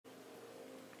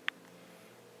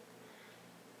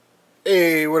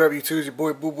Hey, what up YouTube? It's your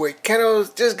boy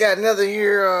BULLBOYKENNELS. Just got another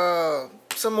here,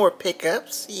 some more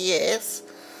pickups, yes.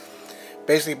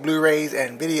 Basically Blu-rays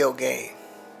and video game.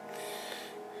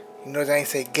 You notice I ain't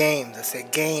say games, I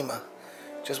said game.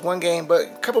 Just one game, but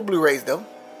a couple Blu-rays though.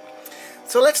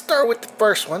 So let's start with the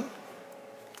first one.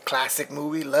 Classic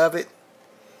movie, love it.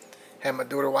 Had my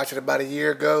daughter watch it about a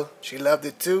year ago. She loved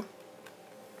it too.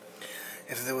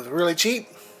 And since it was really cheap,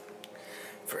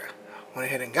 went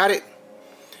ahead and got it.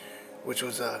 Which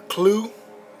was Clue,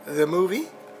 the movie.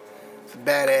 It's a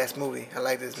badass movie. I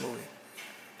like this movie.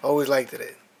 Always liked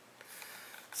it.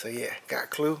 So yeah,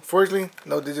 got Clue. Fortunately,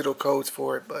 no digital codes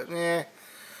for it, but yeah.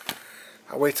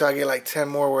 I'll wait till I get like 10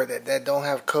 more where that don't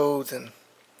have codes, and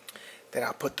then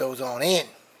I'll put those on in.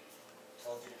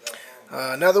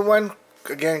 Another one,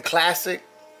 again, classic.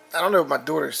 I don't know if my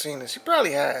daughter's seen this. She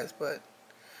probably has, but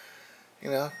you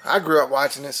know, I grew up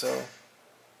watching it, so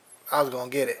I was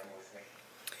gonna get it.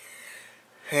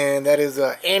 And that is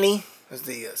Annie. That's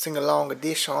the sing-along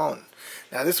edition.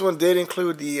 Now this one did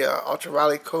include the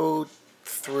ultraviolet code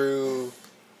through,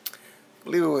 I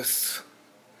believe it was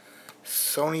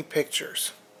Sony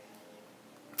Pictures.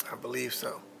 I believe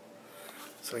so.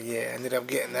 So yeah, ended up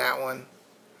getting that one.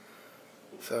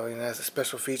 So you know, that's the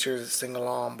special features,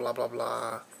 sing-along, blah blah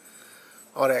blah,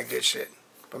 all that good shit.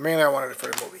 But mainly I wanted it for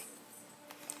the movie.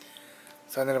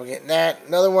 So I ended up getting that.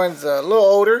 Another one's a little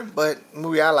older, but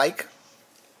movie I like.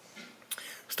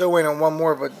 Still waiting on one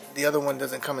more, but the other one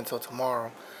doesn't come until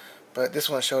tomorrow. But this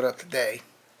one showed up today.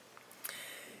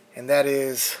 And that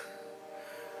is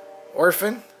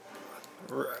Orphan.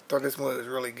 I thought this movie was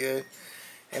really good.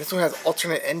 And this one has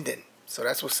alternate ending. So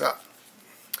that's what's up.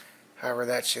 However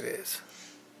that shit is.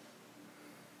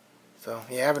 So,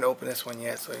 yeah, I haven't opened this one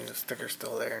yet, so the sticker's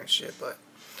still there and shit. But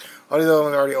all these other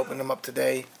ones, I already opened them up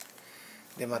today.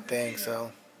 Did my thing,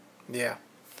 so, yeah.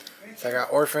 So I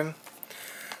got Orphan.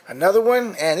 Another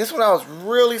one, and this one I was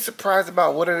really surprised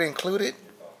about what it included,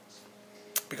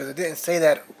 because it didn't say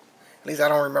that. At least I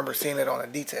don't remember seeing it on the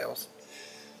details.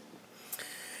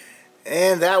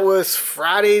 And that was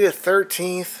Friday the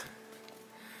 13th.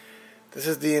 This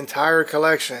is the entire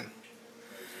collection.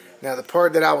 Now the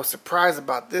part that I was surprised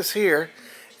about this here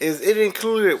is it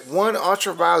included one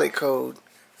ultraviolet code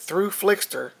through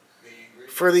Flickster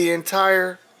for the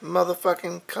entire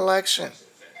motherfucking collection.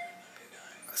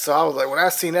 So I was like, when I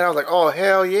seen that, I was like, oh,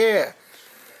 hell yeah.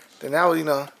 Then now, you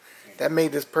know, that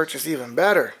made this purchase even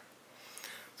better.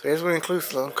 So this would include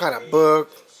some kind of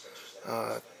book,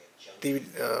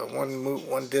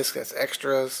 one disc that's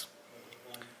extras,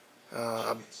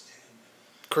 a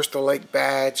Crystal Lake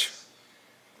badge,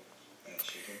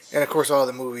 and of course all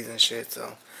the movies and shit.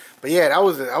 So, but yeah, that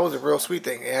was a real sweet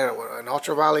thing. It had an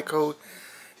ultraviolet code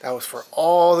that was for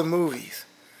all the movies.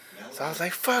 So I was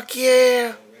like, fuck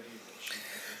yeah.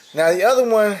 Now the other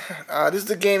one, this is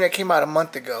the game that came out a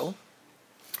month ago,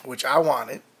 which I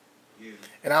wanted.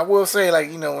 And I will say, like,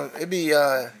 you know, it'd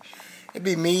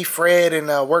be me, Fred, and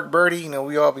Work Birdie. You know,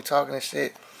 we all be talking and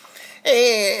shit.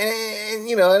 And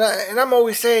you know, and I'm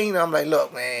always saying, you know, I'm like,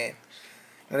 look, man, you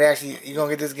know, they actually, you gonna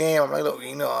get this game? I'm like, look,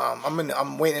 you know,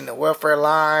 I'm waiting in the welfare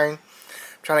line,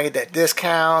 trying to get that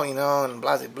discount, you know, and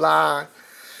blah blah blah.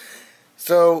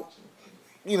 So,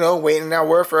 you know, waiting in that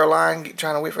welfare line,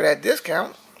 trying to wait for that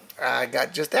discount. I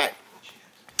got just that.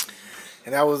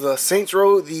 And that was Saints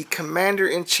Row, the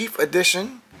Commander-in-Chief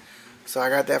Edition. So I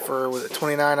got that for, was it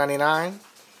 $29.99?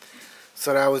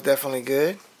 So that was definitely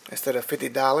good, instead of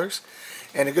 $50.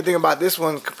 And the good thing about this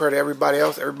one, compared to everybody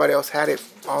else had it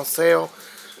on sale.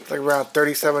 It's like around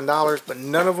 $37, but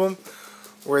none of them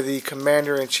were the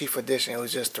Commander-in-Chief Edition. It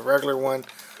was just the regular one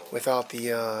without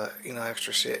the, you know,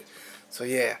 extra shit. So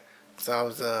yeah, so I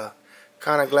was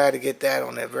kind of glad to get that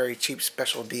on that very cheap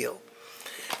special deal.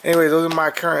 Anyway, those are my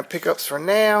current pickups for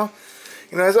now.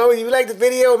 You know, as always, if you like the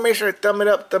video, make sure to thumb it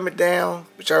up, thumb it down,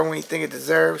 whichever one you think it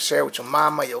deserves. Share it with your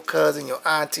mama, your cousin, your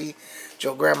auntie,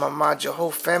 your grandmama, your whole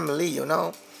family, you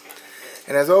know.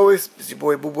 And as always, it's your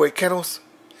boy BULLBOYKENNELS.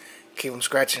 Keep them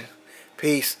scratching.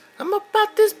 Peace. I'm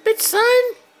about this bitch, son.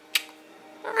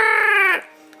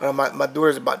 Well, my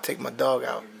daughter's about to take my dog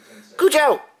out.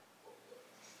 Cujo!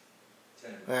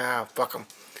 Ah, fuck him.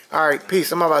 Alright,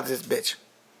 peace. I'm about this bitch.